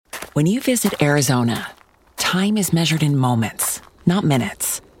When you visit Arizona, time is measured in moments, not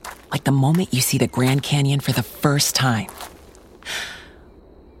minutes. Like the moment you see the Grand Canyon for the first time.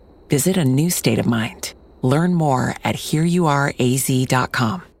 Visit a new state of mind. Learn more at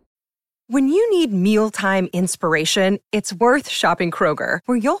hereyouareaz.com. When you need mealtime inspiration, it's worth shopping Kroger,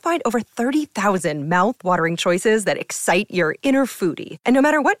 where you'll find over 30,000 mouth-watering choices that excite your inner foodie. And no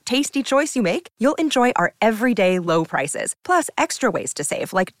matter what tasty choice you make, you'll enjoy our everyday low prices, plus extra ways to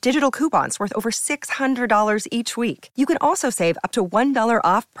save, like digital coupons worth over $600 each week. You can also save up to $1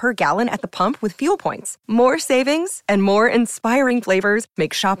 off per gallon at the pump with fuel points. More savings and more inspiring flavors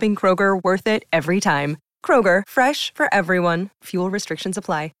make shopping Kroger worth it every time. Kroger, fresh for everyone. Fuel restrictions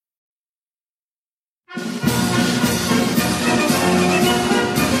apply.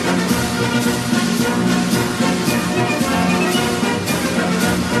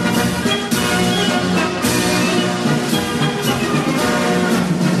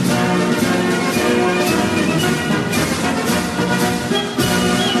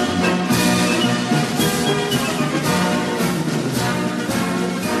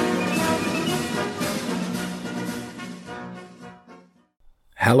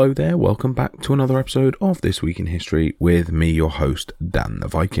 Hello there, welcome back to another episode of This Week in History with me, your host, Dan the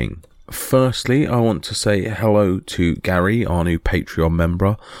Viking. Firstly, I want to say hello to Gary, our new Patreon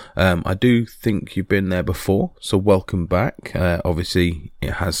member. I do think you've been there before, so welcome back. Obviously,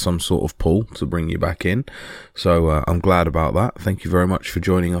 it has some sort of pull to bring you back in, so I'm glad about that. Thank you very much for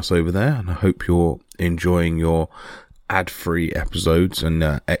joining us over there, and I hope you're enjoying your ad-free episodes and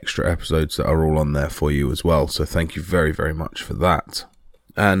extra episodes that are all on there for you as well. So thank you very, very much for that.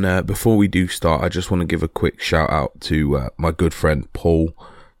 And before we do start, I just want to give a quick shout out to my good friend Paul.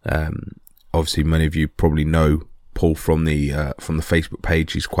 Obviously, many of you probably know Paul from the Facebook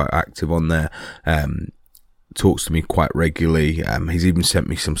page. He's quite active on there. Talks to me quite regularly. He's even sent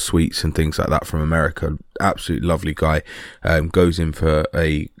me some sweets and things like that from America. Absolutely lovely guy. Goes in for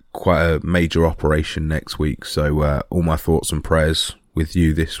quite a major operation next week. So all my thoughts and prayers with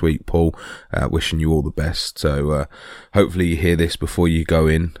you this week, Paul. Wishing you all the best. So hopefully you hear this before you go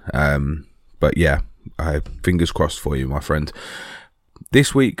in. But yeah, fingers crossed for you, my friend.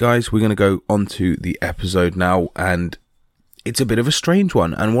 This week, guys, we're going to go on to the episode now, and it's a bit of a strange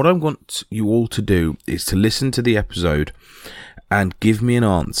one. And what I want you all to do is to listen to the episode and give me an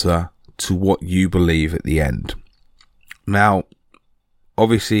answer to what you believe at the end. Now,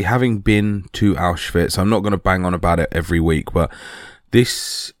 obviously, having been to Auschwitz, I'm not going to bang on about it every week, but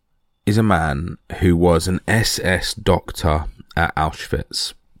this is a man who was an SS doctor at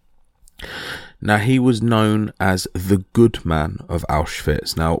Auschwitz. Now, he was known as the good man of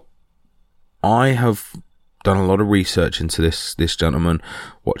Auschwitz. Now, I have done a lot of research into this gentleman,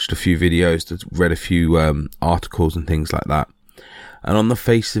 watched a few videos, read a few articles and things like that. And on the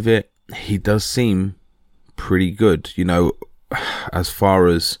face of it, he does seem pretty good, you know, as far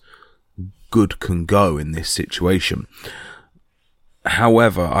as good can go in this situation.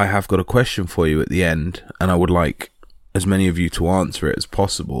 However, I have got a question for you at the end, and I would like as many of you to answer it as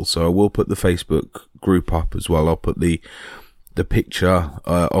possible. So I will put the Facebook group up as well. I'll put the picture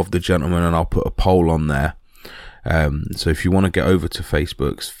of the gentleman, and I'll put a poll on there. So if you want to get over to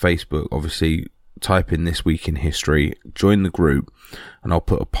Facebook, obviously type in This Week in History, join the group, and I'll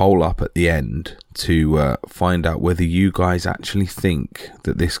put a poll up at the end to find out whether you guys actually think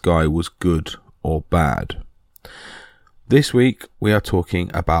that this guy was good or bad. This week, we are talking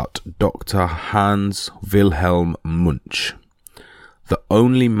about Dr. Hanz Wilhelm Munch, the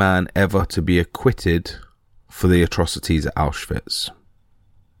only man ever to be acquitted for the atrocities at Auschwitz.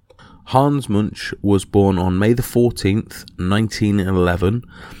 Hanns Munch was born on May the 14th, 1911,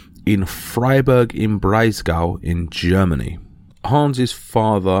 in Freiburg im Breisgau in Germany. Hans's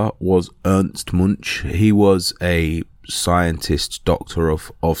father was Ernst Munch. He was a scientist, doctor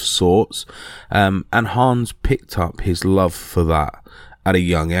of sorts, and Hanns picked up his love for that at a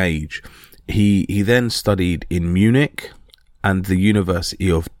young age. He then studied in Munich and the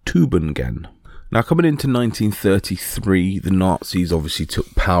University of Tübingen. Now, coming into 1933, the Nazis obviously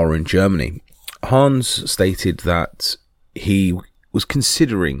took power in Germany. Hanns stated that he was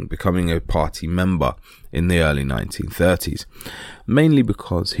considering becoming a party member in the early 1930s, mainly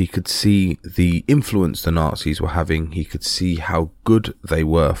because he could see the influence the Nazis were having. He could see how good they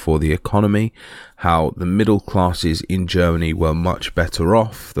were for the economy, how the middle classes in Germany were much better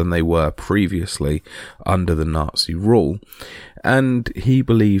off than they were previously under the Nazi rule. And he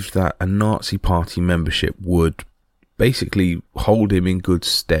believed that a Nazi party membership would basically hold him in good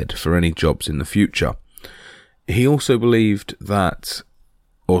stead for any jobs in the future. He also believed that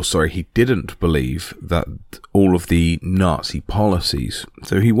he didn't believe that all of the Nazi policies.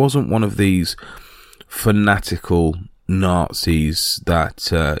 So he wasn't one of these fanatical Nazis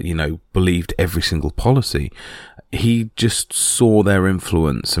that, believed every single policy. He just saw their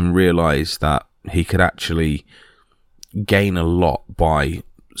influence and realized that he could actually gain a lot by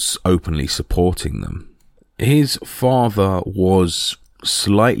openly supporting them. His father was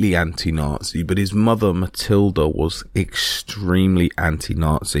slightly anti-Nazi, but his mother Matilda was extremely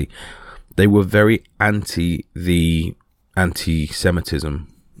anti-Nazi. They were very anti the anti-Semitism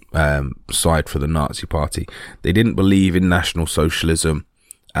side for the Nazi Party. They didn't believe in National Socialism,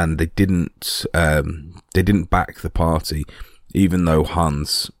 and they didn't back the party, even though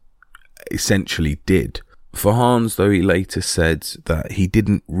Hanz essentially did. For Hanz, though, he later said that he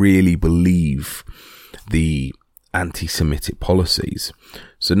didn't really believe the anti-Semitic policies.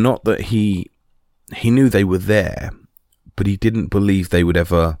 So not that he knew they were there, but he didn't believe they would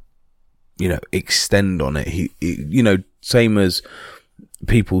ever, extend on it. He same as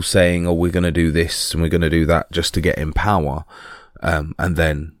people saying, "Oh, we're going to do this and we're going to do that just to get in power," and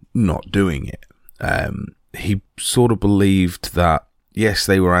then not doing it. He sort of believed that yes,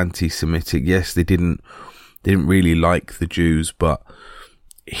 they were anti-Semitic. Yes, they didn't really like the Jews, but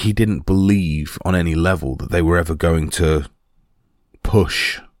he didn't believe on any level that they were ever going to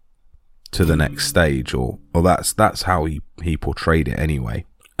push to the next stage, or that's how he portrayed it anyway.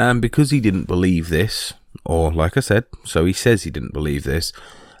 And because he didn't believe this, or like I said, so he says he didn't believe this,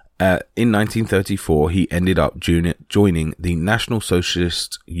 in 1934 he ended up joining the National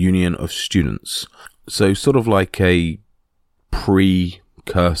Socialist Union of Students. So sort of like a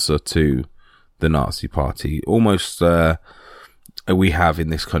precursor to the Nazi Party, almost. We have in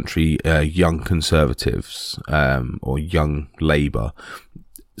this country young conservatives or young Labour,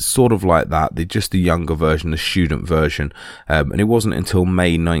 sort of like that. They're just the younger version, the student version. And it wasn't until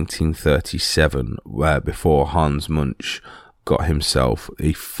May 1937 before Hans Munch got himself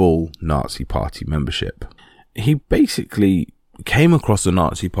a full Nazi Party membership. He basically came across the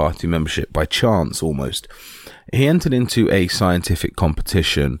Nazi Party membership by chance almost. He entered into a scientific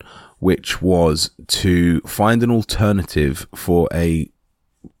competition which was to find an alternative for a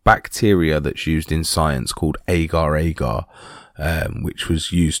bacteria that's used in science called agar-agar, which was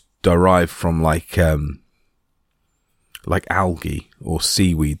derived from like algae or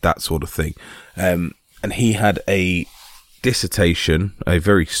seaweed, that sort of thing. And he had a dissertation, a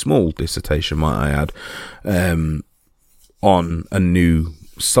very small dissertation, might I add, on a new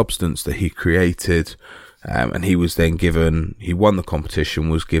substance that he created. And he was then he won the competition,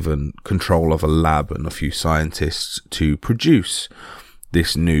 was given control of a lab and a few scientists to produce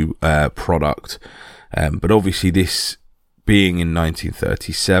this new product. But obviously this being in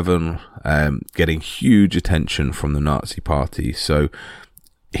 1937, getting huge attention from the Nazi Party. So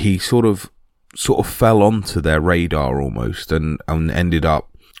he sort of fell onto their radar almost and ended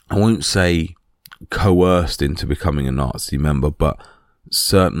up, I won't say coerced into becoming a Nazi member, but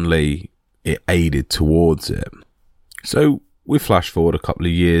certainly it aided towards it. So we flash forward a couple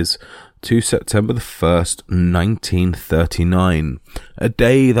of years to September the 1st, 1939, a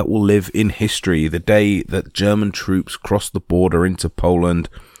day that will live in history, the day that German troops crossed the border into Poland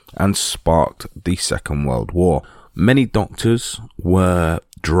and sparked the Second World War. Many doctors were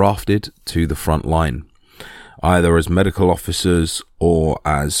drafted to the front line, either as medical officers or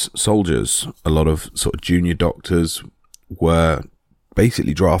as soldiers. A lot of sort of junior doctors were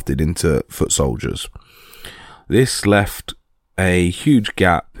basically drafted into foot soldiers. This left a huge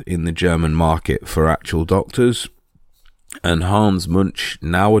gap in the German market for actual doctors, and Hans Munch,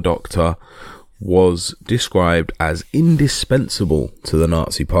 now a doctor, was described as indispensable to the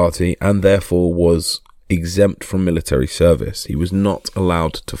Nazi Party and therefore was exempt from military service. He was not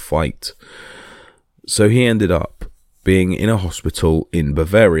allowed to fight. So he ended up being in a hospital in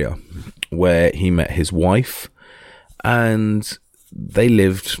Bavaria where he met his wife, and they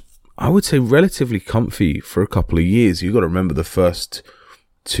lived, I would say, relatively comfy for a couple of years. You've got to remember the first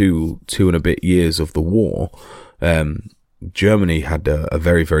two and a bit years of the war. Germany had a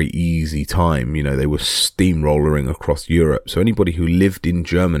very, very easy time. They were steamrolling across Europe. So anybody who lived in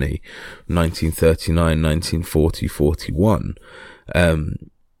Germany, 1939, 1940, 41,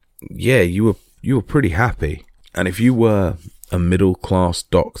 you were pretty happy. And if you were a middle-class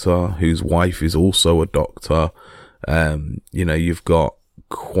doctor whose wife is also a doctor, you've got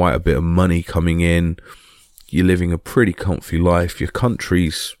quite a bit of money coming in, you're living a pretty comfy life, your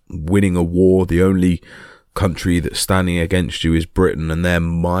country's winning a war, the only country that's standing against you is Britain, and they're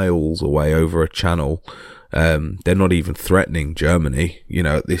miles away over a channel. They're not even threatening Germany.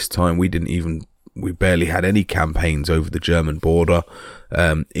 At this time we didn't even we barely had any campaigns over the German border,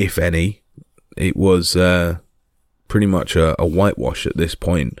 if any. It was pretty much a whitewash at this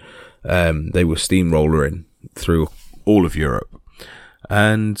point. They were steamrollering through all of Europe.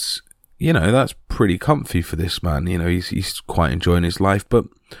 And, you know, that's pretty comfy for this man. You know, he's quite enjoying his life, but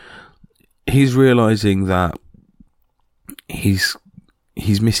he's realizing that he's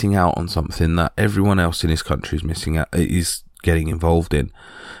missing out on something that everyone else in his country is getting involved in.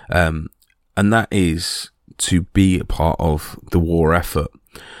 And that is to be a part of the war effort.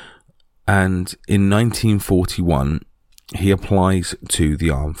 And in 1941, he applies to the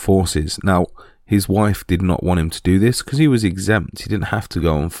armed forces. Now, his wife did not want him to do this because he was exempt. He didn't have to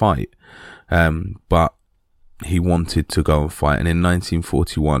go and fight. But he wanted to go and fight. And in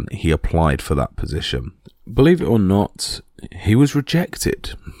 1941, he applied for that position. Believe it or not, he was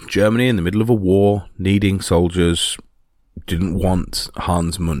rejected. Germany, in the middle of a war, needing soldiers, didn't want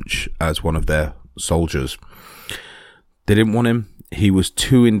Hanz Munch as one of their soldiers. They didn't want him. He was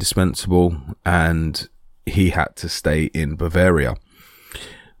too indispensable, and he had to stay in Bavaria.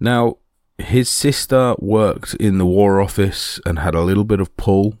 Now, his sister worked in the War Office and had a little bit of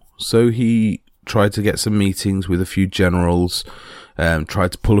pull, so he tried to get some meetings with a few generals,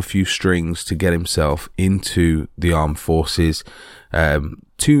 tried to pull a few strings to get himself into the armed forces,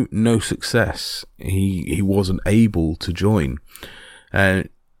 to no success. He wasn't able to join.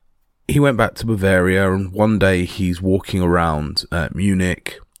 He went back to Bavaria, and one day he's walking around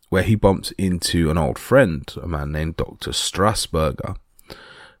Munich, where he bumps into an old friend, a man named Dr. Strasburger,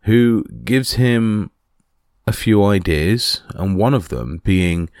 who gives him a few ideas, and one of them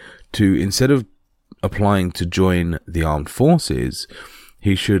being to, instead of applying to join the armed forces,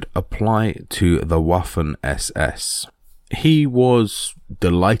 he should apply to the Waffen-SS. He was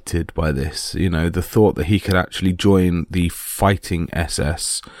delighted by this, you know, the thought that he could actually join the fighting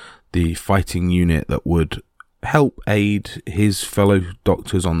SS, the fighting unit that would help aid his fellow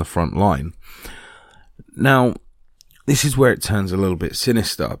doctors on the front line. Now, this is where it turns a little bit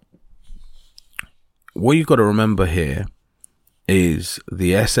sinister. What you've got to remember here is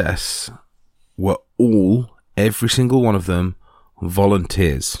the SS were every single one of them,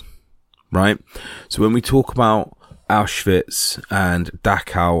 volunteers, right? So when we talk about Auschwitz and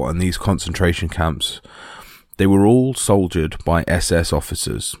Dachau and these concentration camps, they were all soldiered by SS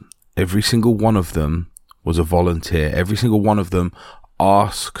officers. Every single one of them was a volunteer. Every single one of them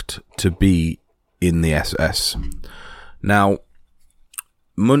asked to be in the SS. Now,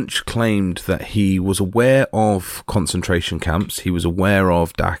 Munch claimed that he was aware of concentration camps. He was aware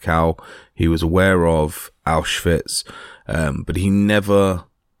of Dachau. He was aware of Auschwitz. But he never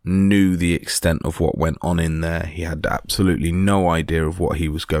knew the extent of what went on in there. He had absolutely no idea of what he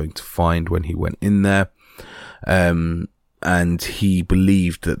was going to find when he went in there. And he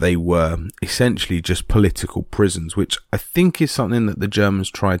believed that they were essentially just political prisons, which I think is something that the Germans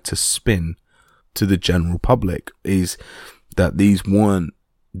tried to spin to the general public, is that these weren't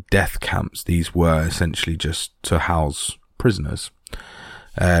death camps. These were essentially just to house prisoners.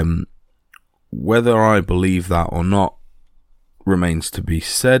 Whether I believe that or not remains to be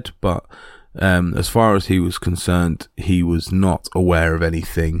said, but as far as he was concerned, he was not aware of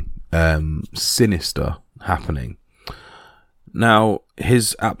anything sinister happening. Now,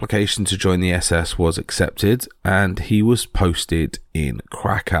 his application to join the SS was accepted, and he was posted in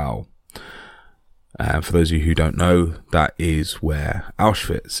Krakow. For those of you who don't know, that is where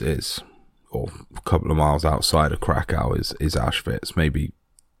Auschwitz is, or a couple of miles outside of Krakow is Auschwitz, maybe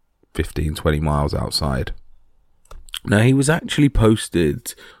 15, 20 miles outside. Now, he was actually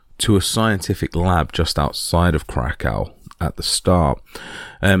posted to a scientific lab just outside of Krakow at the start,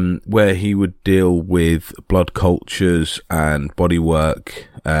 where he would deal with blood cultures and body work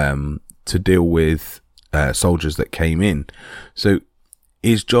to deal with soldiers that came in. So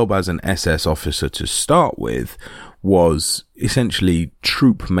his job as an SS officer to start with was essentially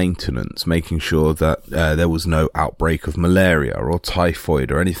troop maintenance, making sure that there was no outbreak of malaria or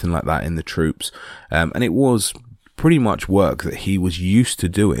typhoid or anything like that in the troops. And it was pretty much work that he was used to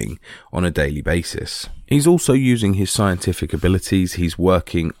doing on a daily basis. He's also using his scientific abilities. He's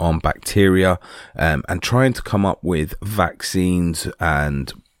working on bacteria and trying to come up with vaccines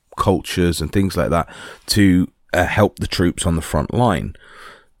and cultures and things like that to help the troops on the front line.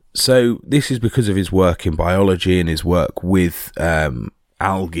 So this is because of his work in biology and his work with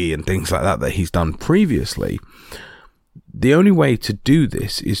algae and things like that he's done previously. The only way to do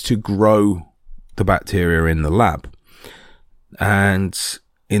this is to grow the bacteria in the lab. And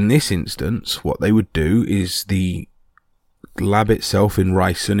in this instance, what they would do is the lab itself in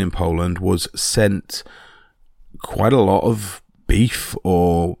Ryson in Poland was sent quite a lot of beef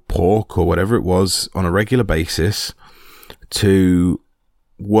or pork or whatever it was on a regular basis to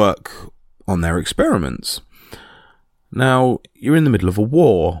work on their experiments. Now, you're in the middle of a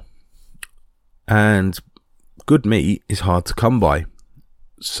war, and good meat is hard to come by.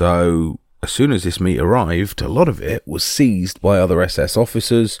 So as soon as this meat arrived, a lot of it was seized by other SS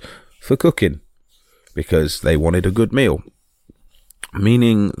officers for cooking because they wanted a good meal,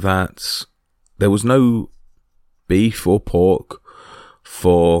 meaning that there was no beef or pork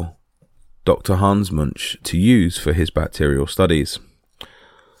for Dr. Hanz Munch to use for his bacterial studies.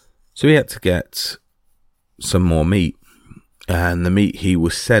 So he had to get some more meat, and the meat he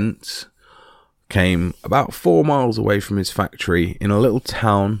was sent came about 4 miles away from his factory in a little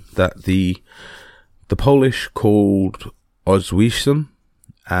town that the Polish called Auschwitz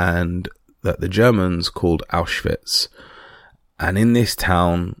and that the Germans called Auschwitz. And in this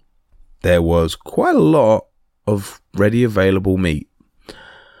town there was quite a lot of ready available meat.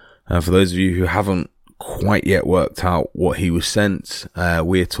 And for those of you who haven't quite yet worked out what he was sent,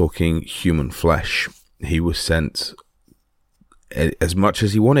 we're talking human flesh. He was sent as much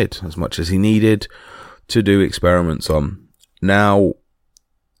as he wanted, as much as he needed to do experiments on. Now,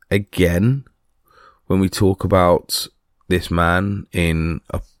 again, when we talk about this man in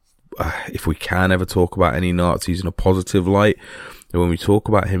a, if we can ever talk about any Nazis in a positive light, and when we talk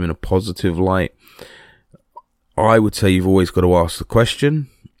about him in a positive light, I would say you've always got to ask the question.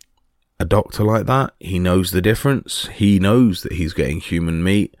 A doctor like that, he knows the difference. He knows that he's getting human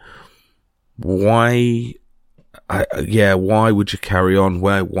meat. Why would you carry on?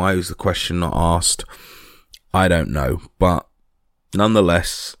 Why is the question not asked? I don't know. But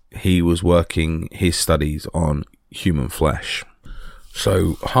nonetheless, he was working his studies on human flesh.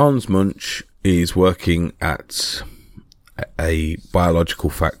 So Hanz Munch is working at a biological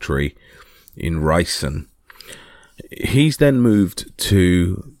factory in Riessen. He's then moved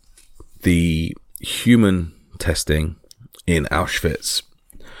to the human testing in Auschwitz.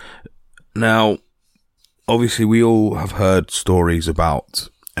 Now, obviously, we all have heard stories about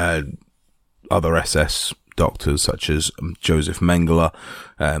other SS doctors, such as Joseph Mengele,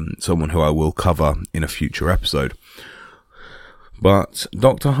 someone who I will cover in a future episode. But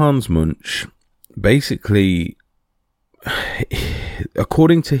Dr. Hanz Munch, basically,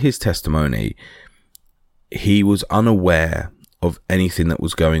 according to his testimony, he was unaware of anything that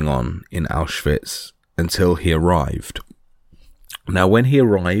was going on in Auschwitz until he arrived. Now, when he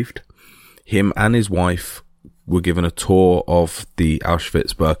arrived, him and his wife were given a tour of the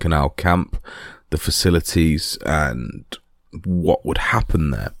Auschwitz-Birkenau camp, the facilities, and what would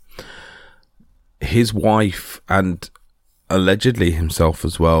happen there. His wife, and allegedly himself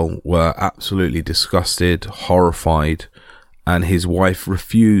as well, were absolutely disgusted, horrified, and his wife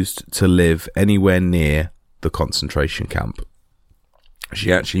refused to live anywhere near the concentration camp.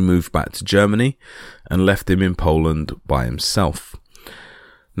 She actually moved back to Germany and left him in Poland by himself.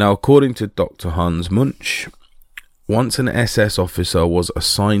 Now, according to Dr. Hanz Munch, once an SS officer was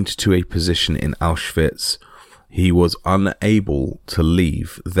assigned to a position in Auschwitz, he was unable to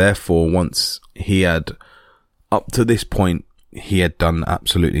leave. Therefore, once he had, up to this point, he had done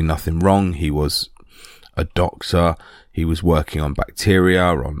absolutely nothing wrong. He was a doctor. He was working on bacteria,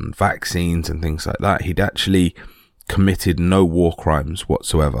 on vaccines and things like that. He'd actually committed no war crimes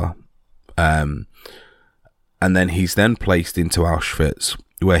whatsoever. And then he's then placed into Auschwitz,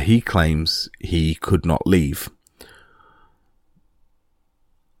 where he claims he could not leave.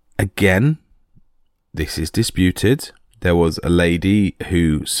 Again, this is disputed. There was a lady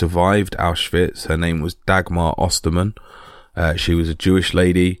who survived Auschwitz. Her name was Dagmar Osterman. She was a Jewish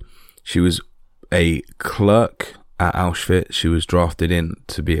lady. She was a clerk at Auschwitz. She was drafted in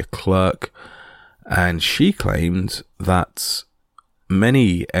to be a clerk. And she claimed that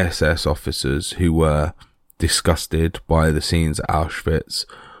many SS officers who were disgusted by the scenes at Auschwitz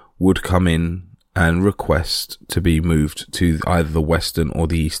would come in and request to be moved to either the Western or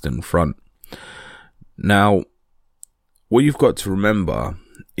the Eastern Front. Now, what you've got to remember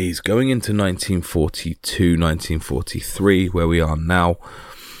is going into 1942, 1943, where we are now,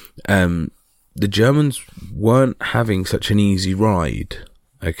 the Germans weren't having such an easy ride.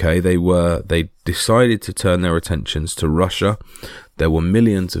 Okay, they decided to turn their attentions to Russia. There were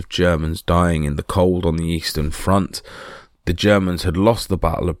millions of Germans dying in the cold on the Eastern Front. The Germans had lost the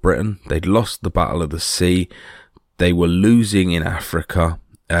Battle of Britain. They'd lost the Battle of the Sea. They were losing in Africa.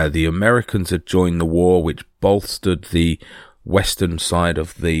 The Americans had joined the war, which bolstered the western side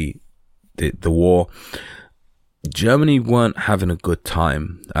of the war. Germany weren't having a good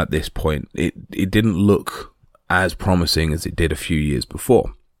time at this point. It didn't look as promising as it did a few years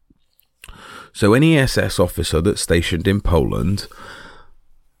before. So any SS officer that's stationed in Poland,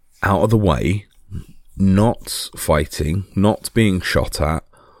 out of the way, not fighting, not being shot at,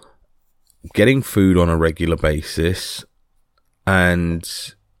 getting food on a regular basis, and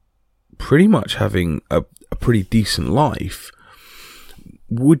pretty much having a pretty decent life,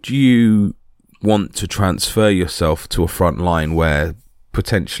 would you want to transfer yourself to a front line where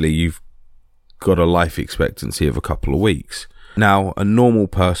potentially you've got a life expectancy of a couple of weeks? Now, a normal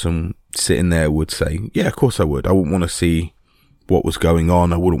person sitting there would say, yeah, of course I would. I wouldn't want to see what was going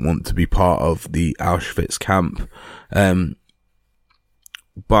on. I wouldn't want to be part of the Auschwitz camp.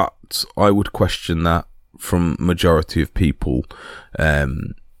 But I would question that from majority of people.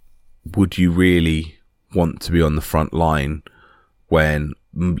 Would you really want to be on the front line when,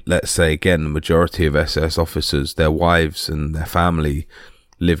 let's say again, the majority of SS officers, their wives and their family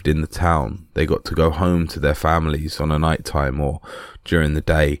lived in the town? They got to go home to their families on a night time or during the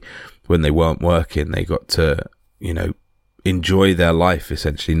day when they weren't working. They got to, enjoy their life,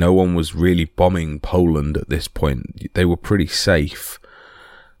 essentially. No one was really bombing Poland at this point. They were pretty safe.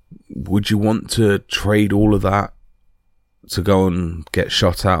 Would you want to trade all of that to go and get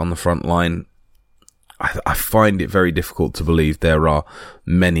shot at on the front line? I find it very difficult to believe. There are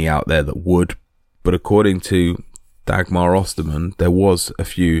many out there that would, but according to Dagmar Osterman, there was a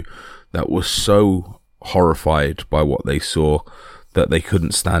few that were so horrified by what they saw that they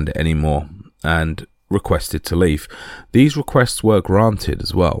couldn't stand it anymore and requested to leave. These requests were granted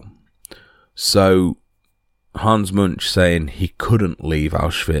as well. So Hanz Munch saying he couldn't leave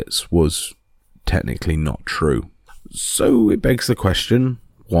Auschwitz was technically not true. So it begs the question,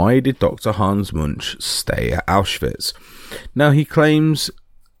 why did Dr. Hanz Munch stay at Auschwitz? Now, he claims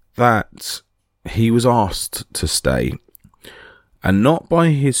that he was asked to stay, and not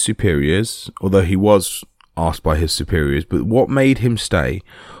by his superiors, although he was asked by his superiors, but what made him stay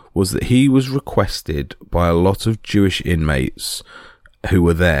was that he was requested by a lot of Jewish inmates who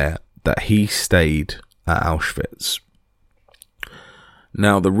were there that he stayed at Auschwitz.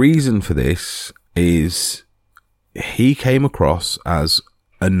 Now, the reason for this is he came across as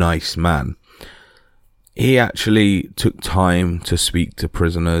a nice man. He actually took time to speak to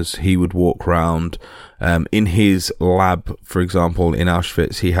prisoners. He would walk around. In his lab, for example, in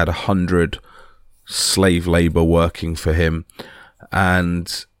Auschwitz, he had 100 slave labor working for him,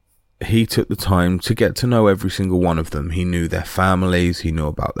 and he took the time to get to know every single one of them. He knew their families. He knew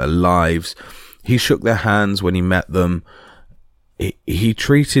about their lives. He shook their hands when he met them. He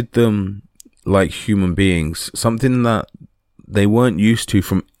treated them like human beings, something that they weren't used to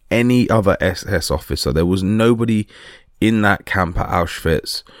from any other SS officer. There was nobody in that camp at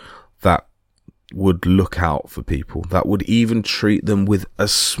Auschwitz that would look out for people, that would even treat them with a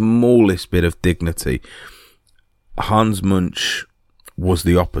smallest bit of dignity. Hanz Munch was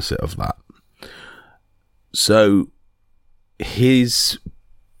the opposite of that. So his,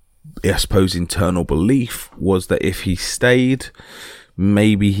 I suppose, internal belief was that if he stayed,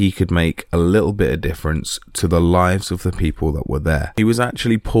 maybe he could make a little bit of difference to the lives of the people that were there. He was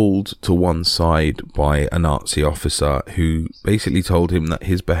actually pulled to one side by a Nazi officer who basically told him that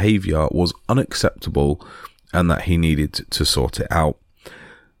his behaviour was unacceptable and that he needed to sort it out.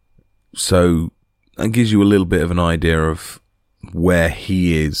 So that gives you a little bit of an idea of where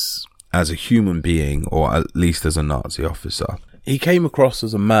he is as a human being, or at least as a Nazi officer. He came across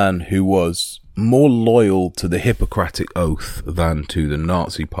as a man who was more loyal to the Hippocratic Oath than to the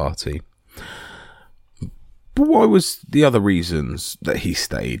Nazi Party. But what was the other reasons that he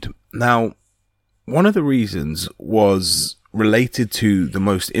stayed? Now, one of the reasons was related to the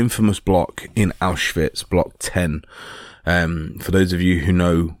most infamous block in Auschwitz, Block 10. For those of you who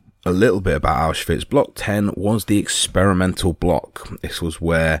know a little bit about Auschwitz, Block 10 was the experimental block. This was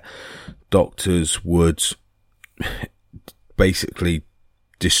where doctors would basically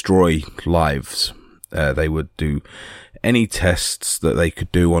destroy lives. They would do any tests that they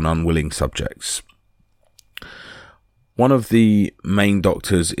could do on unwilling subjects. One of the main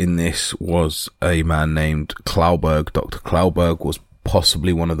doctors in this was a man named Klauberg. Dr. Klauberg was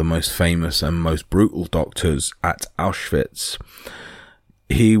possibly one of the most famous and most brutal doctors at Auschwitz.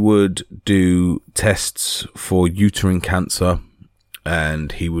 He would do tests for uterine cancer,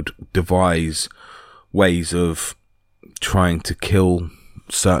 and he would devise ways of trying to kill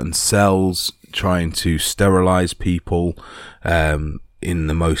certain cells, trying to sterilize people in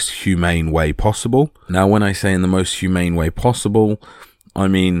the most humane way possible. Now, when I say in the most humane way possible, I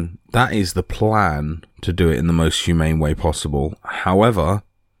mean that is the plan, to do it in the most humane way possible. However,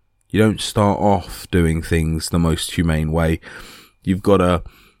 you don't start off doing things the most humane way. You've got to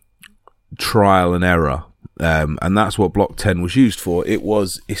trial and error And that's what Block 10 was used for. It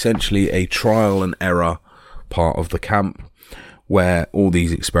was essentially a trial and error part of the camp where all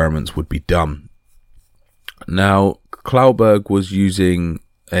these experiments would be done. Now, Klauberg was using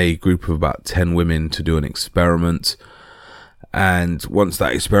a group of about 10 women to do an experiment. And once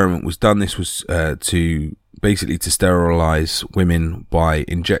that experiment was done, this was to sterilize women by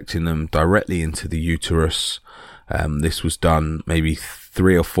injecting them directly into the uterus. This was done maybe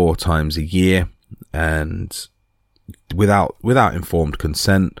 3 or 4 times a year, and without informed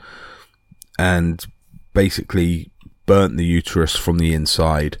consent, and basically burnt the uterus from the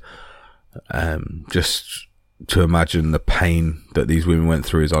inside. Just to imagine the pain that these women went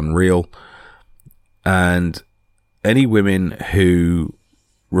through is unreal. And any women who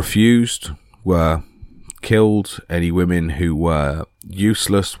refused were killed. Any women who were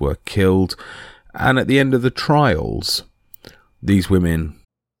useless were killed. And at the end of the trials, these women...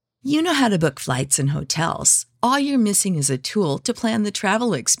 You know how to book flights and hotels. All you're missing is a tool to plan the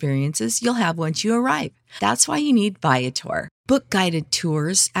travel experiences you'll have once you arrive. That's why you need Viator. Book guided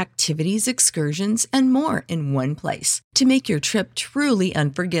tours, activities, excursions, and more in one place to make your trip truly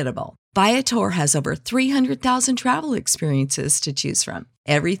unforgettable. Viator has over 300,000 travel experiences to choose from.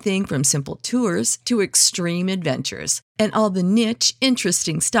 Everything from simple tours to extreme adventures and all the niche,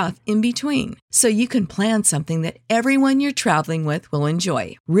 interesting stuff in between. So you can plan something that everyone you're traveling with will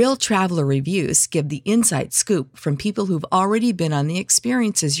enjoy. Real traveler reviews give the inside scoop from people who've already been on the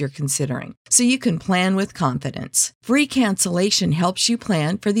experiences you're considering. So you can plan with confidence. Free cancellation helps you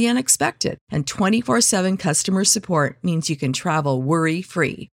plan for the unexpected. And 24/7 customer support means you can travel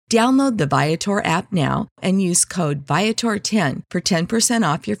worry-free. Download the Viator app now and use code Viator10 for 10%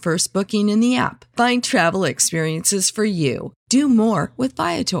 off your first booking in the app. Find travel experiences for you. Do more with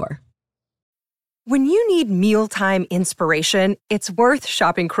Viator. When you need mealtime inspiration, it's worth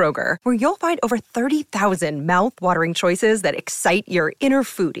shopping Kroger, where you'll find over 30,000 mouth-watering choices that excite your inner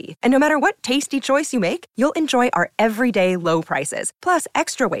foodie. And no matter what tasty choice you make, you'll enjoy our everyday low prices, plus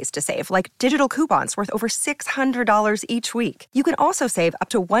extra ways to save, like digital coupons worth over $600 each week. You can also save up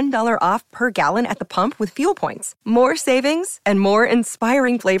to $1 off per gallon at the pump with fuel points. More savings and more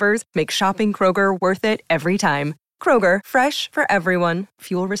inspiring flavors make shopping Kroger worth it every time. Kroger, fresh for everyone.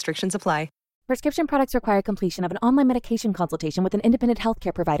 Fuel restrictions apply. Prescription products require completion of an online medication consultation with an independent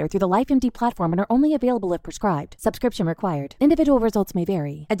healthcare provider through the LifeMD platform and are only available if prescribed. Subscription required. Individual results may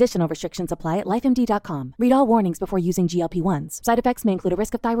vary. Additional restrictions apply at lifemd.com. Read all warnings before using GLP-1s. Side effects may include a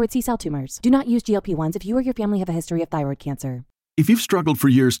risk of thyroid C-cell tumors. Do not use GLP-1s if you or your family have a history of thyroid cancer. If you've struggled for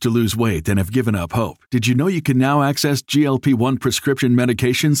years to lose weight and have given up hope, did you know you can now access GLP-1 prescription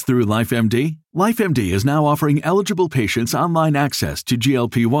medications through LifeMD? LifeMD is now offering eligible patients online access to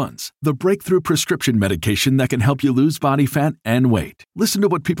GLP-1s, the breakthrough prescription medication that can help you lose body fat and weight. Listen to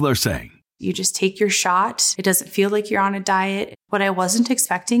what people are saying. You just take your shot. It doesn't feel like you're on a diet. What I wasn't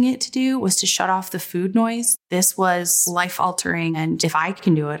expecting it to do was to shut off the food noise. This was life-altering, and if I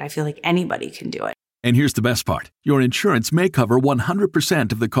can do it, I feel like anybody can do it. And here's the best part. Your insurance may cover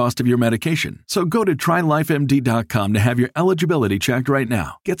 100% of the cost of your medication. So go to TryLifeMD.com to have your eligibility checked right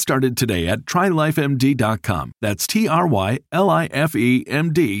now. Get started today at TryLifeMD.com. That's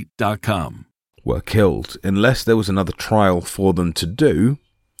TryLifeMD.com. Were killed. Unless there was another trial for them to do,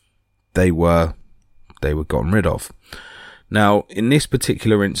 they were gotten rid of. Now, in this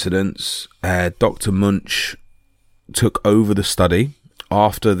particular incident, Dr. Munch took over the study.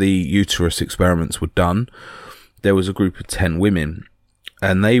 After the uterus experiments were done, there was a group of 10 women,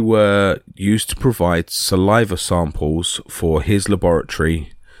 and they were used to provide saliva samples for his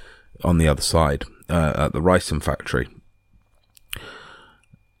laboratory on the other side, at the ricin factory.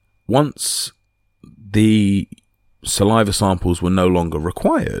 Once the saliva samples were no longer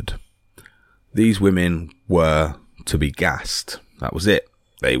required, these women were to be gassed. That was it.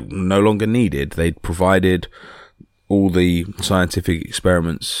 They were no longer needed. They'd provided all the scientific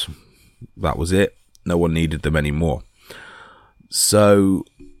experiments. That was it. No one needed them anymore. So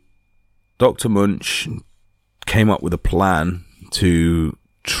Dr. Munch came up with a plan to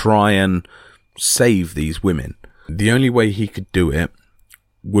try and save these women. The only way he could do it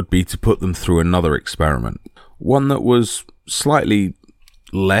would be to put them through another experiment. One that was slightly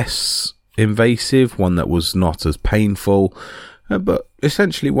less invasive, one that was not as painful, but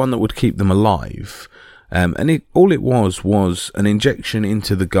essentially one that would keep them alive. All it was an injection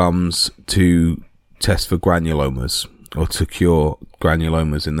into the gums to test for granulomas, or to cure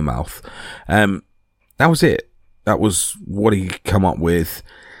granulomas in the mouth. That was it. That was what he come up with.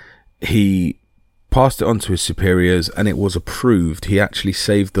 He passed it on to his superiors, and it was approved. He actually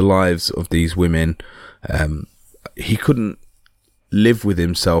saved the lives of these women. He couldn't live with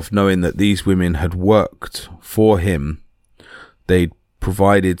himself knowing that these women had worked for him. They'd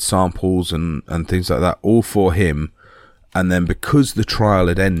provided samples and things like that all for him, and then because the trial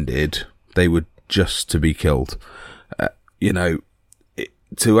had ended, they were just to be killed.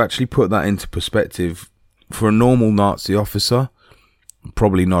 To actually put that into perspective, for a normal Nazi officer,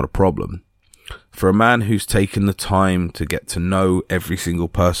 probably not a problem. For a man who's taken the time to get to know every single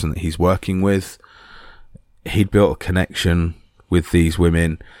person that he's working with, he'd built a connection with these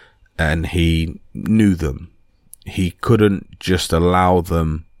women and he knew them. He couldn't just allow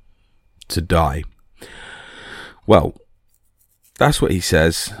them to die. Well, that's what he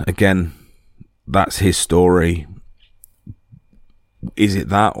says. Again, that's his story. Is it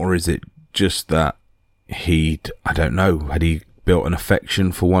that, or is it just that I don't know, had he built an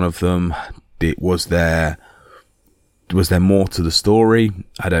affection for one of them? Was there more to the story?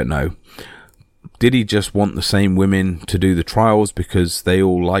 I don't know. Did he just want the same women to do the trials because they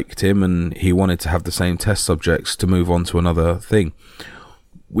all liked him and he wanted to have the same test subjects to move on to another thing?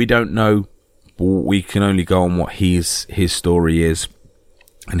 We don't know. We can only go on what his story is.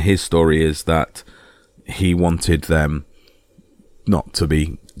 And his story is that he wanted them not to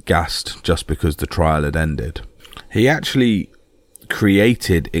be gassed just because the trial had ended. He actually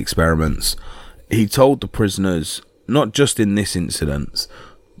created experiments. He told the prisoners, not just in this incident,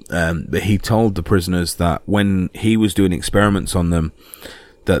 but he told the prisoners that when he was doing experiments on them,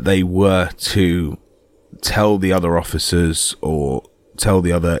 that they were to tell the other officers or tell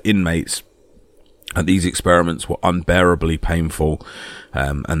the other inmates that these experiments were unbearably painful,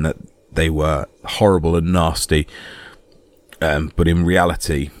 and that they were horrible and nasty. But in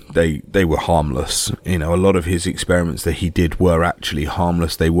reality, they were harmless. A lot of his experiments that he did were actually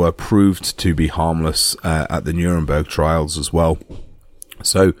harmless. They were proved to be harmless at the Nuremberg trials as well.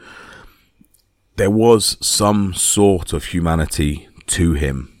 So there was some sort of humanity to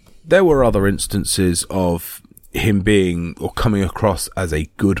him. There were other instances of him being or coming across as a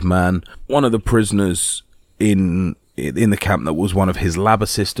good man. One of the prisoners in the camp that was one of his lab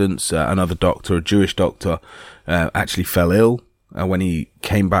assistants, another doctor, a Jewish doctor, actually fell ill when he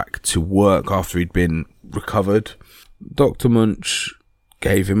came back to work after he'd been recovered. Dr. Munch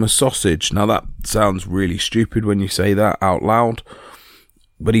gave him a sausage. Now that sounds really stupid when you say that out loud,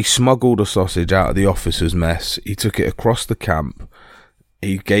 but he smuggled a sausage out of the officers' mess. He took it across the camp.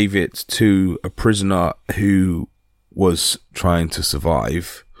 He gave it to a prisoner who was trying to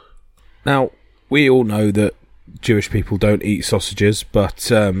survive. Now, we all know that Jewish people don't eat sausages,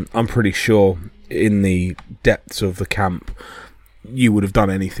 but I'm pretty sure in the depths of the camp you would have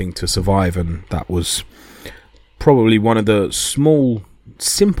done anything to survive, and that was probably one of the small,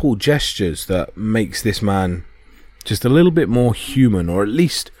 simple gestures that makes this man just a little bit more human, or at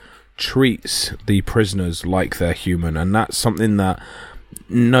least treats the prisoners like they're human, and that's something that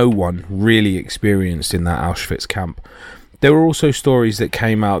no one really experienced in that Auschwitz camp. There were also stories that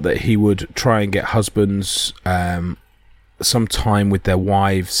came out that he would try and get husbands some time with their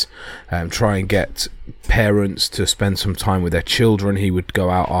wives, try and get parents to spend some time with their children. He would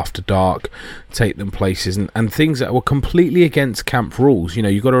go out after dark, take them places, and things that were completely against camp rules.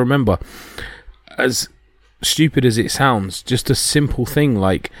 You've got to remember, as stupid as it sounds, just a simple thing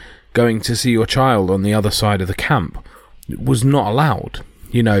like going to see your child on the other side of the camp was not allowed.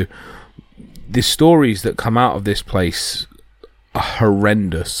 The stories that come out of this place are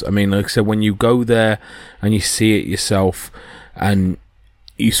horrendous. I mean, like I said, when you go there and you see it yourself, and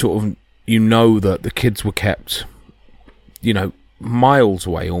you sort of, that the kids were kept, miles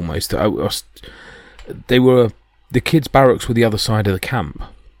away almost. The kids' barracks were the other side of the camp.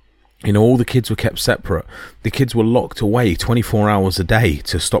 All the kids were kept separate. The kids were locked away 24 hours a day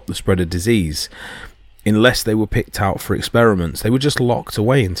to stop the spread of disease. Unless they were picked out for experiments, they were just locked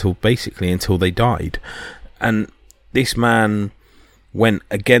away until they died. And this man went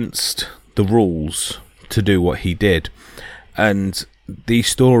against the rules to do what he did. And these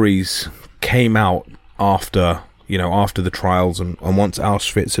stories came out after the trials, and once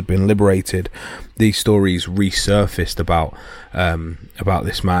Auschwitz had been liberated, these stories resurfaced about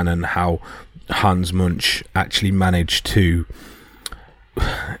this man and how Hanz Munch actually managed to,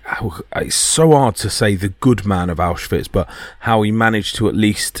 it's so hard to say the good man of Auschwitz, but how he managed to at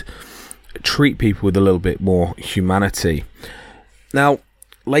least treat people with a little bit more humanity. Now,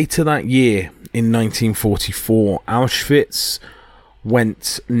 later that year, in 1944, Auschwitz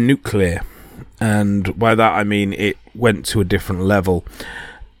went nuclear, and by that I mean it went to a different level.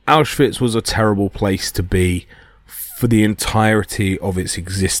 Auschwitz was a terrible place to be for the entirety of its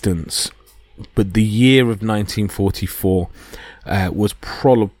existence, but the year of 1944 was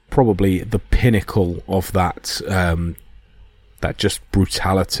probably the pinnacle of that that just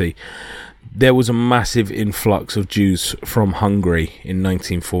brutality. There was a massive influx of Jews from Hungary in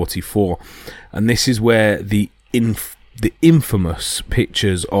 1944, and this is where the infamous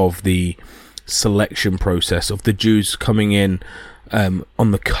pictures of the selection process of the Jews coming in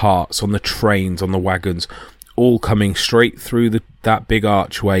on the carts, on the trains, on the wagons, all coming straight through that big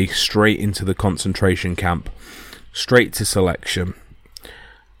archway, straight into the concentration camp, straight to selection.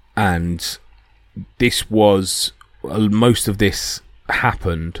 And this was, most of this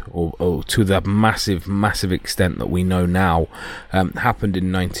happened, or to the massive extent that we know now, happened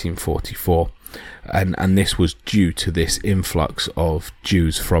in 1944. And this was due to this influx of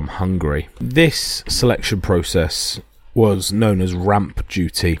Jews from Hungary. This selection process was known as ramp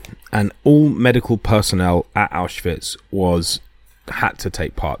duty, and all medical personnel at Auschwitz had to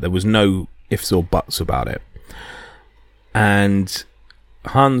take part. There was no ifs or buts about it. And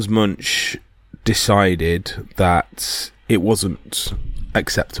Hanns Munch decided that it wasn't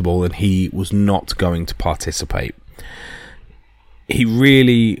acceptable and he was not going to participate. He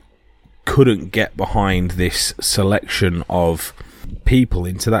really couldn't get behind this selection of people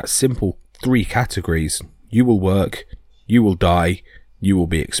into that simple 3 categories. You will work, you will die, you will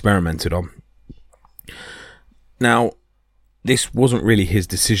be experimented on. Now, this wasn't really his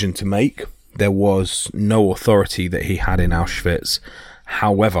decision to make. There was no authority that he had in Auschwitz.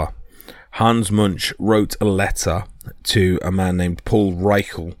 However, Hanns Munch wrote a letter to a man named Paul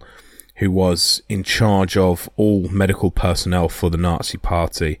Reichel, who was in charge of all medical personnel for the Nazi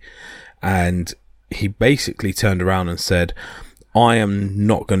Party, and he basically turned around and said, I am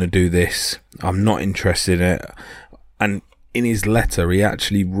not going to do this, I'm not interested in it. And in his letter he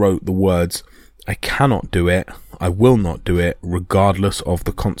actually wrote the words, I cannot do it, I will not do it, regardless of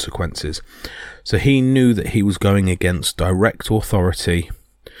the consequences. So he knew that he was going against direct authority,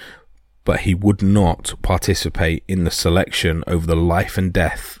 but he would not participate in the selection over the life and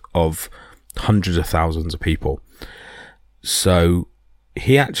death of hundreds of thousands of people. So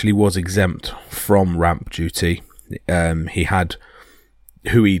he actually was exempt from ramp duty. He had,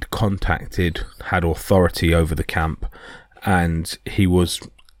 who he'd contacted had authority over the camp, and he was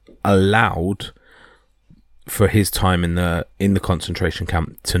allowed for his time in the concentration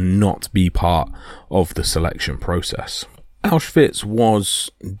camp to not be part of the selection process. Auschwitz was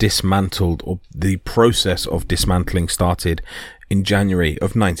dismantled, or the process of dismantling started in January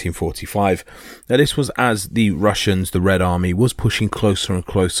of 1945. Now, this was as the Russians, the Red Army, was pushing closer and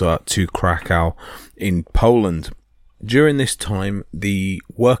closer to Krakow in Poland. During this time, the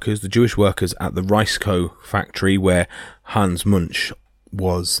Jewish workers at the Rice-Co factory, where Hanns Munch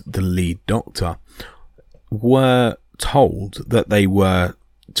was the lead doctor, were told that they were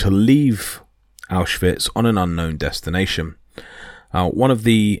to leave Auschwitz on an unknown destination. One of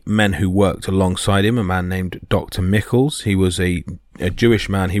the men who worked alongside him, a man named Dr. Michels, he was a Jewish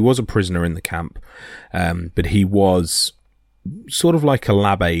man. He was a prisoner in the camp, but he was sort of like a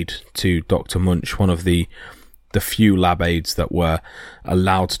lab aide to Dr. Munch, one of the few lab aides that were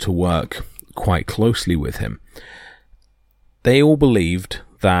allowed to work quite closely with him. They all believed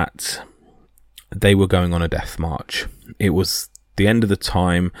that they were going on a death march. It was the end of the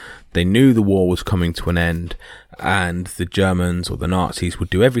time. They knew the war was coming to an end, and the Germans or the Nazis would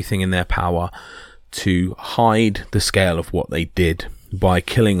do everything in their power to hide the scale of what they did by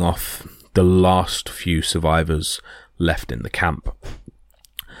killing off the last few survivors left in the camp.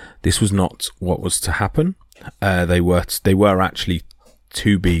 This was not what was to happen. They were actually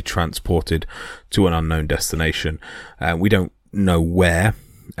to be transported to an unknown destination. We don't know where,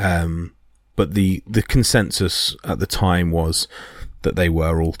 but the consensus at the time was that they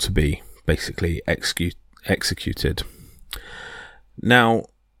were all to be basically executed. Now,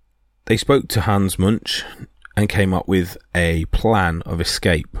 they spoke to Hanns Munch and came up with a plan of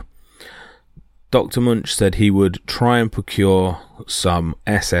escape. Dr. Munch said he would try and procure some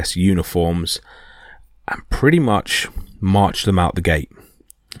SS uniforms and pretty much march them out the gate.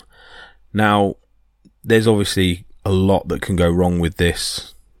 Now, there's obviously a lot that can go wrong with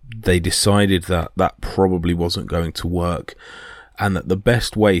this. They decided that that probably wasn't going to work, and that the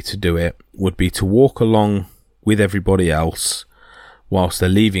best way to do it would be to walk along with everybody else whilst they're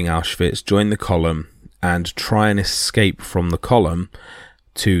leaving Auschwitz, join the column, and try and escape from the column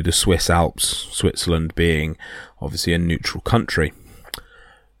to the Swiss Alps, Switzerland being obviously a neutral country.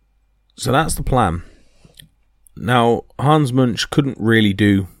 So that's the plan. Now, Hanns Munch couldn't really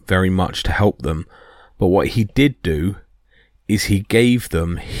do very much to help them, but what he did do is he gave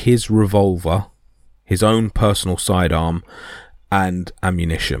them his revolver, his own personal sidearm, and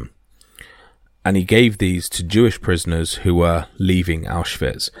ammunition. And he gave these to Jewish prisoners who were leaving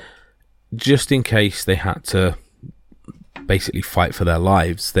Auschwitz, just in case they had to basically fight for their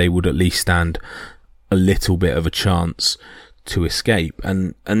lives, they would at least stand a little bit of a chance to escape.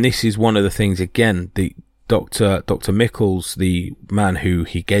 And this is one of the things, again, the Dr. Mickles, the man who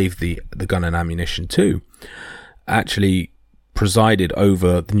he gave the gun and ammunition to, actually presided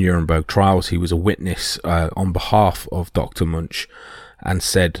over the Nuremberg trials. He was a witness on behalf of Dr. Munch, and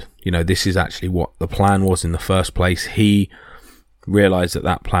said, this is actually what the plan was in the first place. He realized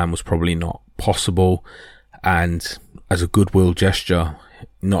that plan was probably not possible, and as a goodwill gesture,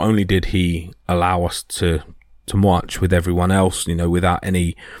 not only did he allow us to march with everyone else, without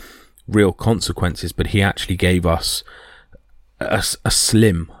any real consequences, but he actually gave us a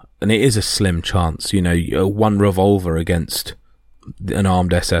slim, and it is a slim chance, one revolver against an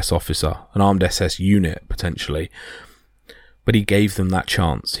armed SS officer, an armed SS unit potentially. But he gave them that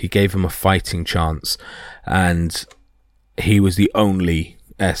chance. He gave them a fighting chance, and he was the only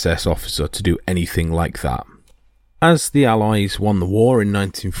SS officer to do anything like that. As the Allies won the war in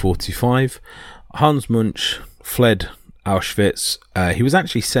 1945, Hanns Munch fled Auschwitz. He was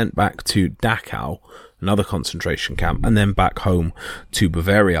actually sent back to Dachau, another concentration camp, and then back home to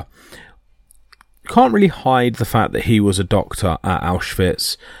Bavaria. Can't really hide the fact that he was a doctor at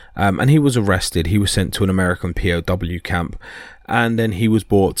Auschwitz, and he was arrested. He was sent to an American POW camp, and then he was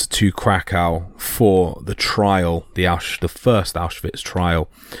brought to Krakow for the trial, the first Auschwitz trial.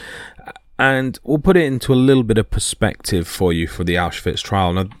 And we'll put it into a little bit of perspective for you for the Auschwitz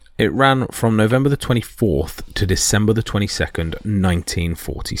trial. Now, it ran from November the 24th to December the 22nd,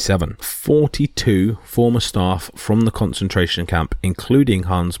 1947. 42 former staff from the concentration camp, including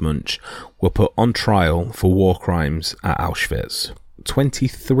Hanns Munch, were put on trial for war crimes at Auschwitz.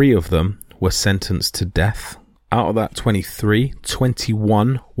 23 of them were sentenced to death. Out of that 23,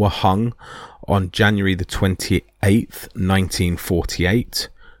 21 were hung on January the 28th, 1948.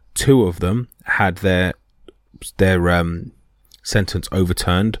 2 of them had their sentence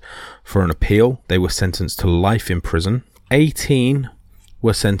overturned for an appeal. They were sentenced to life in prison. 18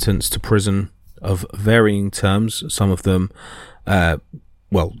 were sentenced to prison of varying terms. Some of them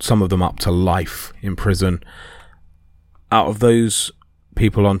up to life in prison. Out of those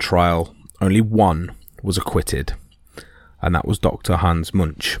people on trial, only 1 was acquitted, and that was Dr. Hanns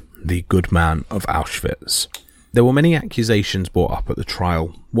Munch, the good man of Auschwitz. There were many accusations brought up at the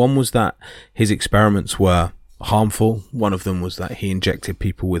trial. One was that his experiments were harmful. One of them was that he injected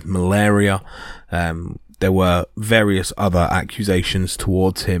people with malaria. There were various other accusations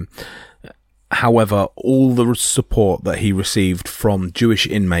towards him. However, all the support that he received from Jewish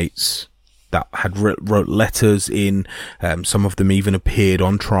inmates that had wrote letters in, some of them even appeared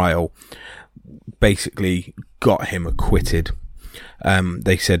on trial, basically got him acquitted.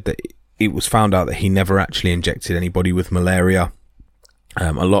 They said that it was found out that he never actually injected anybody with malaria.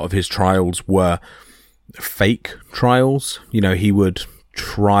 A lot of his trials were fake trials. He would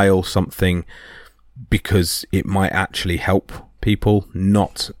trial something because it might actually help people,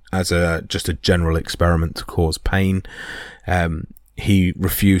 not as just a general experiment to cause pain. He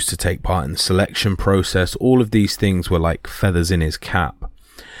refused to take part in the selection process. All of these things were like feathers in his cap.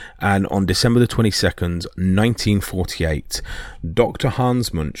 And on December the 22nd, 1948, Dr.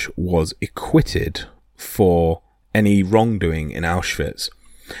 Hanns Munch was acquitted for any wrongdoing in Auschwitz.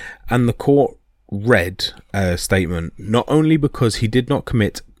 And the court read a statement, not only because he did not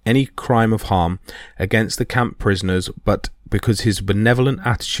commit any crime of harm against the camp prisoners, but because his benevolent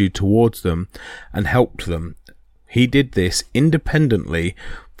attitude towards them and helped them. He did this independently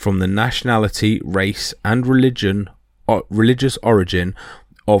from the nationality, race, and religious origin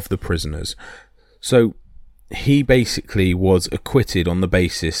of the prisoners. So he basically was acquitted on the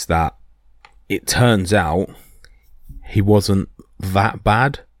basis that it turns out he wasn't that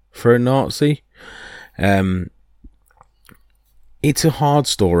bad for a Nazi. It's a hard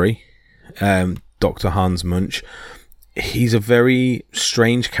story, Dr. Hanns Munch. He's a very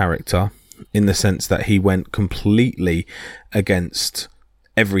strange character in the sense that he went completely against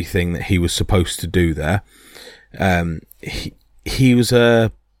everything that he was supposed to do there. He was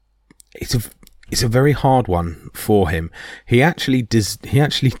it's a very hard one for him. He actually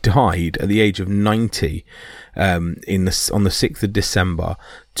died at the age of 90 on the 6th of December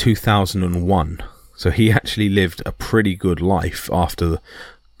 2001. So he actually lived a pretty good life after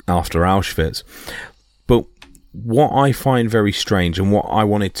Auschwitz. But what I find very strange, and what I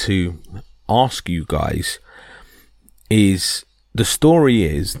wanted to ask you guys, is the story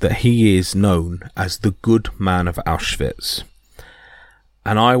is that he is known as the good man of Auschwitz.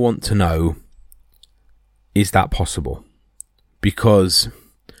 And I want to know, is that possible? Because,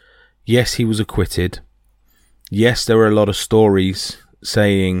 yes, he was acquitted. Yes, there were a lot of stories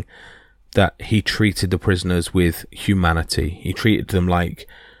saying that he treated the prisoners with humanity. He treated them like,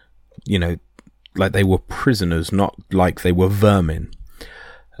 like they were prisoners, not like they were vermin.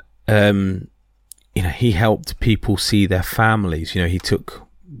 He helped people see their families. He took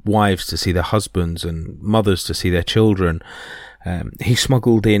wives to see their husbands and mothers to see their children. He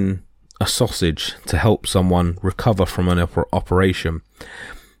smuggled in a sausage to help someone recover from an operation.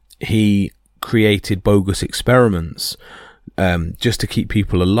 He created bogus experiments just to keep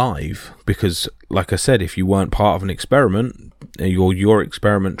people alive, because, like I said, if you weren't part of an experiment, your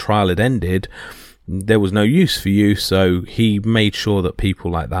experiment trial had ended, there was no use for you. So he made sure that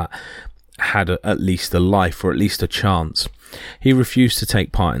people like that had at least a life, or at least a chance. He refused to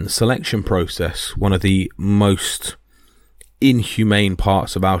take part in the selection process, one of the most inhumane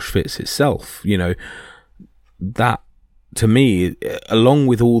parts of Auschwitz itself. That, to me, along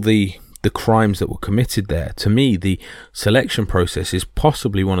with all the crimes that were committed there, to me, the selection process is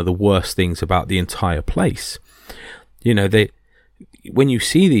possibly one of the worst things about the entire place. When you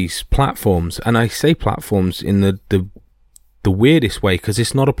see these platforms, and I say platforms in the weirdest way, because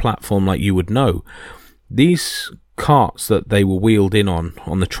it's not a platform like you would know. These carts that they were wheeled in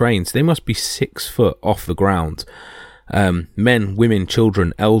on the trains, they must be 6 foot off the ground. Men, women,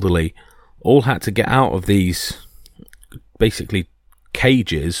 children, elderly, all had to get out of these basically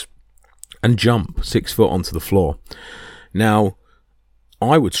cages and jump 6 foot onto the floor. Now,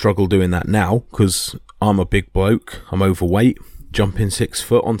 I would struggle doing that now, because I'm a big bloke, I'm overweight. Jumping 6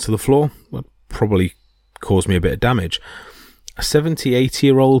 foot onto the floor would probably cause me a bit of damage. A 70,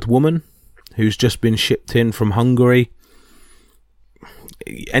 80-year-old woman who's just been shipped in from Hungary,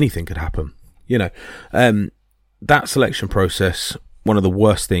 anything could happen. That selection process, one of the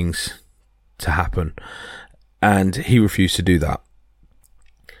worst things to happen, and he refused to do that.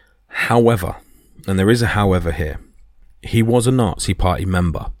 However, and there is a however here, he was a Nazi Party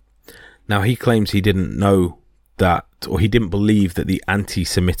member. Now, he claims he didn't know that, or he didn't believe that the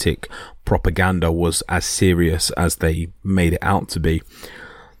anti-Semitic propaganda was as serious as they made it out to be.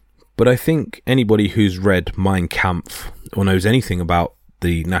 But I think anybody who's read Mein Kampf or knows anything about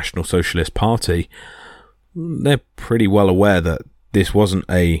the National Socialist Party, they're pretty well aware that this wasn't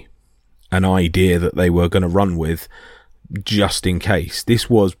an idea that they were going to run with just in case. This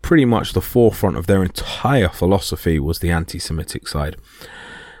was pretty much the forefront of their entire philosophy, was the anti-Semitic side.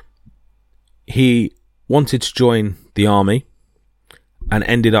 He wanted to join the army and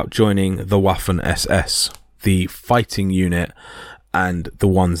ended up joining the Waffen-SS, the fighting unit and the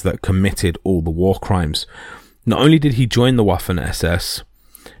ones that committed all the war crimes. Not only did he join the Waffen-SS,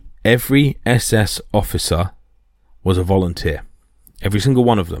 every SS officer was a volunteer. Every single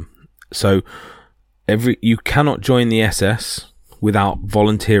one of them. So you cannot join the SS without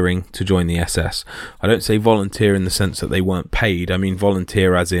volunteering to join the SS. I don't say volunteer in the sense that they weren't paid. I mean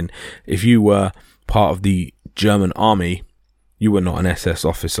volunteer as in, if you were part of the German army, you were not an SS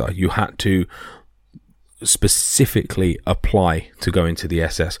officer. You had to specifically apply to go into the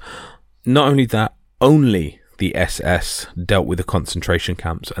SS. Not only that, only the SS dealt with the concentration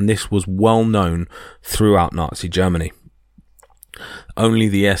camps, and this was well known throughout Nazi Germany. Only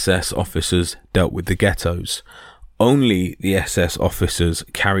the SS officers dealt with the ghettos. Only the SS officers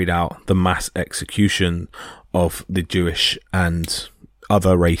carried out the mass execution of the Jewish and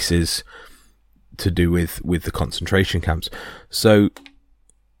other races to do with the concentration camps. So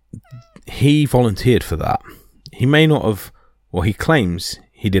he volunteered for that. He may not have, well, he claims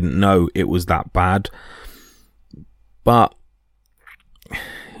he didn't know it was that bad, but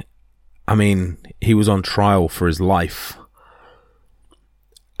I mean, he was on trial for his life.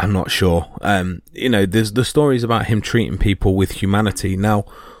 I'm not sure. There's the stories about him treating people with humanity. Now,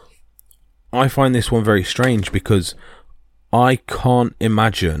 I find this one very strange, because I can't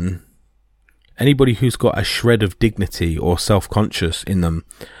imagine anybody who's got a shred of dignity or self-conscious in them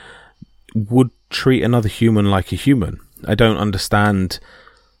would treat another human like a human. I don't understand.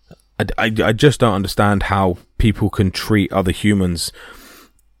 I just don't understand how people can treat other humans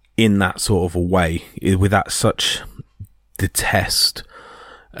in that sort of a way, with that such detest.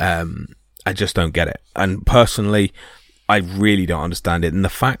 I just don't get it. And personally, I really don't understand it. And the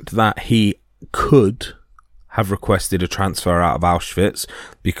fact that he could have requested a transfer out of Auschwitz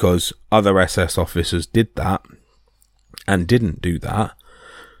because other SS officers did that and didn't do that,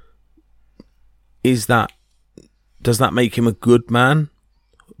 does that make him a good man?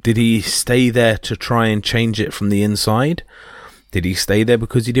 Did he stay there to try and change it from the inside? Did he stay there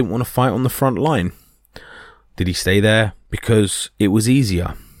because he didn't want to fight on the front line? Did he stay there because it was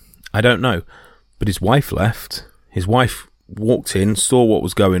easier? I don't know. But his wife left. His wife walked in, saw what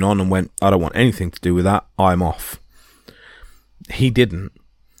was going on and went, I don't want anything to do with that. I'm off. He didn't.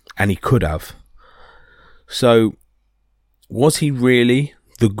 and he could have. So, was he really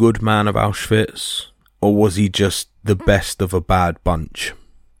the good man of Auschwitz, or was he just the best of a bad bunch?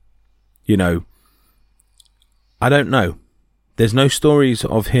 You know, I don't know. There's no stories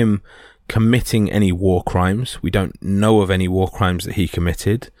of him committing any war crimes. We don't know of any war crimes that he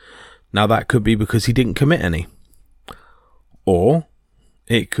committed. Now, that could be because he didn't commit any. Or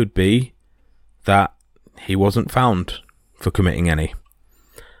it could be that he wasn't found for committing any.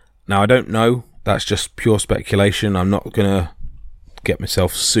 Now, I don't know. That's just pure speculation. I'm not going to get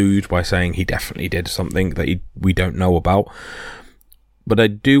myself sued by saying he definitely did something that we don't know about. But I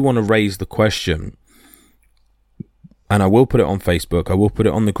do want to raise the question, and I will put it on Facebook, I will put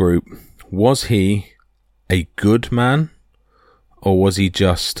it on the group. Was he a good man, or was he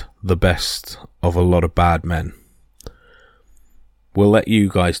just the best of a lot of bad men? We'll let you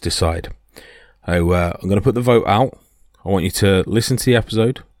guys decide. I'm going to put the vote out. I want you to listen to the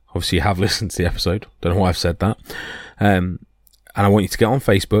episode. Obviously, you have listened to the episode. Don't know why I've said that. And I want you to get on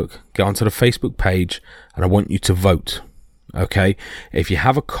Facebook, get onto the Facebook page, and I want you to vote. Okay? If you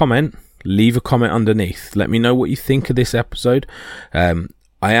have a comment, leave a comment underneath. Let me know what you think of this episode.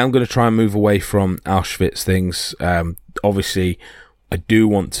 I am going to try and move away from Auschwitz things. Obviously, I do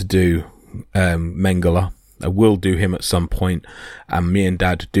want to do Mengele. I will do him at some point. And me and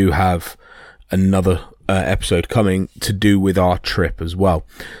Dad do have another episode coming to do with our trip as well.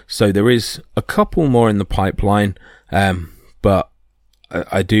 So there is a couple more in the pipeline. But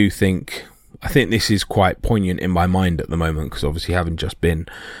I think this is quite poignant in my mind at the moment, because obviously having just been,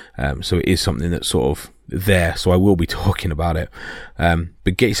 so it is something that's sort of there, so I will be talking about it.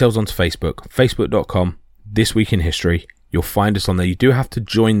 But get yourselves onto Facebook, facebook.com, This Week in History. You'll find us on there. You do have to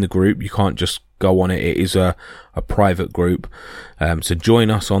join the group. You can't just go on it. It is a private group. So join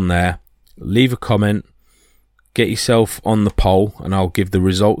us on there. Leave a comment. Get yourself on the poll, and I'll give the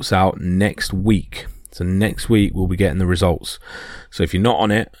results out next week. So next week we'll be getting the results. So if you're not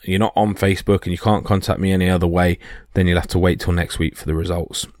on it, you're not on Facebook, and you can't contact me any other way, then you'll have to wait till next week for the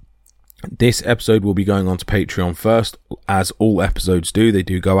results. This episode will be going on to Patreon first, as all episodes do. They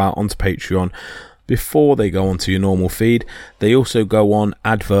do go out onto Patreon before they go onto your normal feed. They also go on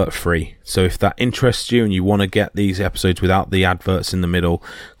advert free. So if that interests you and you want to get these episodes without the adverts in the middle,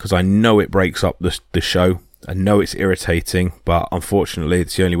 because I know it breaks up the show. I know it's irritating, but unfortunately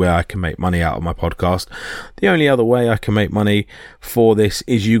it's the only way I can make money out of my podcast. The only other way I can make money for this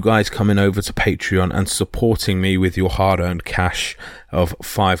is you guys coming over to Patreon and supporting me with your hard-earned cash of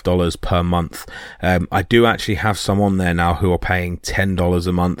 $5 per month. I do actually have some on there now who are paying $10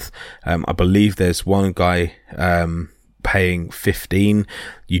 a month. I believe there's one guy paying $15.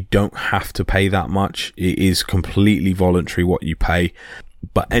 You don't have to pay that much. It is completely voluntary what you pay,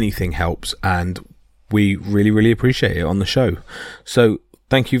 but anything helps, and we really, really appreciate it on the show. So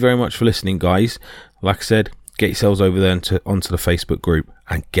thank you very much for listening, guys. Like I said, get yourselves over there onto the Facebook group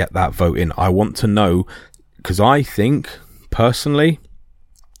and get that vote in. I want to know, because I think, personally,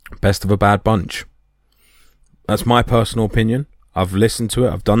 best of a bad bunch. That's my personal opinion. I've listened to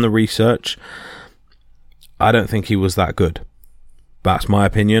it. I've done the research. I don't think he was that good. That's my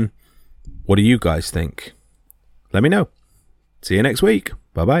opinion. What do you guys think? Let me know. See you next week.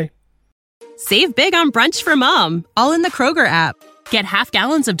 Bye-bye. Save big on brunch for mom, all in the Kroger app. Get half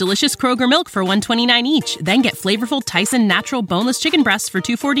gallons of delicious Kroger milk for $1.29 each. Then get flavorful Tyson natural boneless chicken breasts for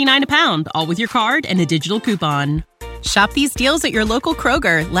 $2.49 a pound, all with your card and a digital coupon. Shop these deals at your local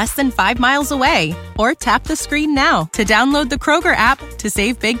Kroger, less than 5 miles away. Or tap the screen now to download the Kroger app to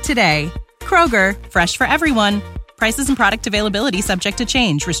save big today. Kroger, fresh for everyone. Prices and product availability subject to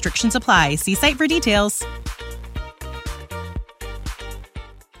change. Restrictions apply. See site for details.